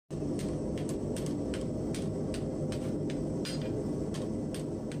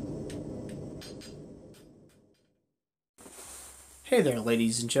Hey there,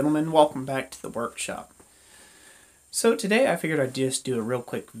 ladies and gentlemen, welcome back to the workshop. So today I figured I'd just do a real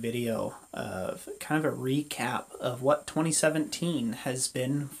quick video of kind of a recap of what 2017 has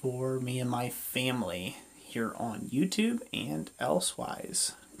been for me and my family here on YouTube and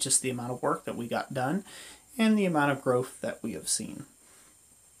elsewise. Just the amount of work that we got done and the amount of growth that we have seen.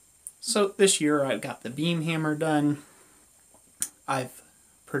 So this year I got the beam hammer done.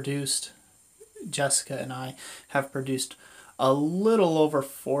 Jessica and I have produced a little over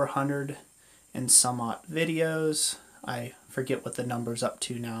 400 and some odd videos. I forget what the number's up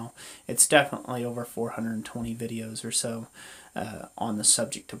to now. It's definitely over 420 videos or so on the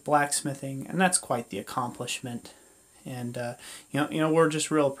subject of blacksmithing, and that's quite the accomplishment. And we're just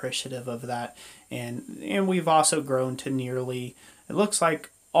real appreciative of that. And we've also grown to nearly, it looks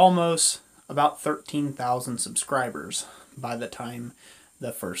like almost about 13,000 subscribers by the time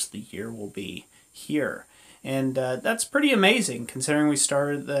the first of the year will be here. And that's pretty amazing considering we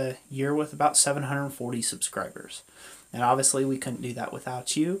started the year with about 740 subscribers. And obviously we couldn't do that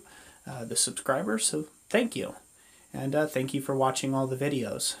without you, the subscribers, so thank you. And thank you for watching all the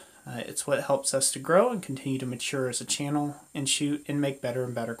videos. It's what helps us to grow and continue to mature as a channel and shoot and make better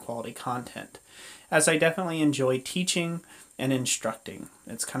and better quality content. As I definitely enjoy teaching and instructing.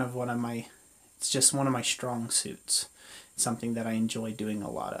 It's kind of it's just one of my strong suits. It's something that I enjoy doing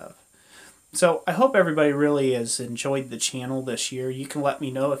a lot of. So I hope everybody really has enjoyed the channel this year. You can let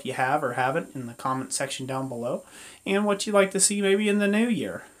me know if you have or haven't in the comment section down below, and what you'd like to see maybe in the new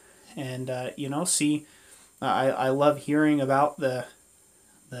year. And I love hearing about the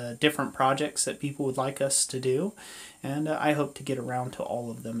different projects that people would like us to do, and I hope to get around to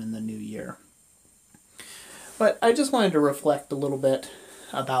all of them in the new year. But I just wanted to reflect a little bit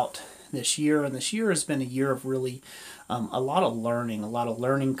about this year, and this year has been a year of really a lot of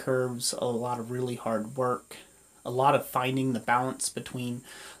learning curves, a lot of really hard work, a lot of finding the balance between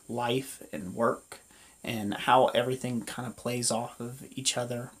life and work, and how everything kind of plays off of each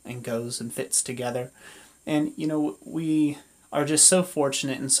other and goes and fits together. And we are just so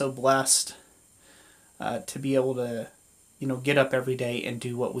fortunate and so blessed to be able to get up every day and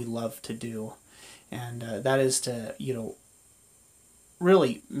do what we love to do, and that is to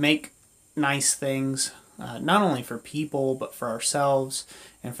really make nice things, not only for people but for ourselves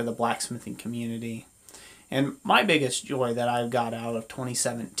and for the blacksmithing community. And my biggest joy that I've got out of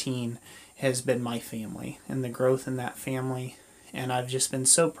 2017 has been my family and the growth in that family, and I've just been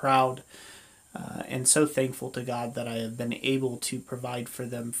so proud and so thankful to God that I have been able to provide for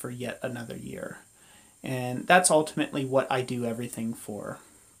them for yet another year. And that's ultimately what I do everything for.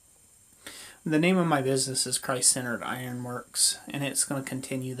 The name of my business is Christ-Centered Ironworks, and it's going to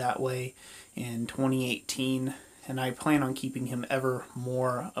continue that way in 2018, and I plan on keeping him ever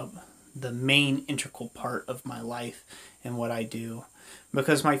more of the main integral part of my life and what I do.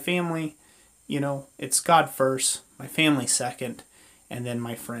 Because my family, it's God first, my family second, and then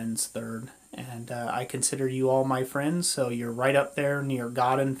my friends third. And I consider you all my friends, so you're right up there near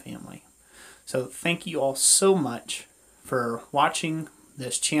God and family. So thank you all so much for watching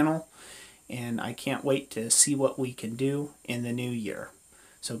this channel, and I can't wait to see what we can do in the new year.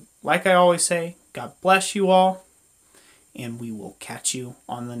 So like I always say, God bless you all, and we will catch you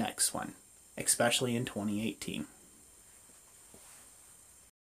on the next one, especially in 2018.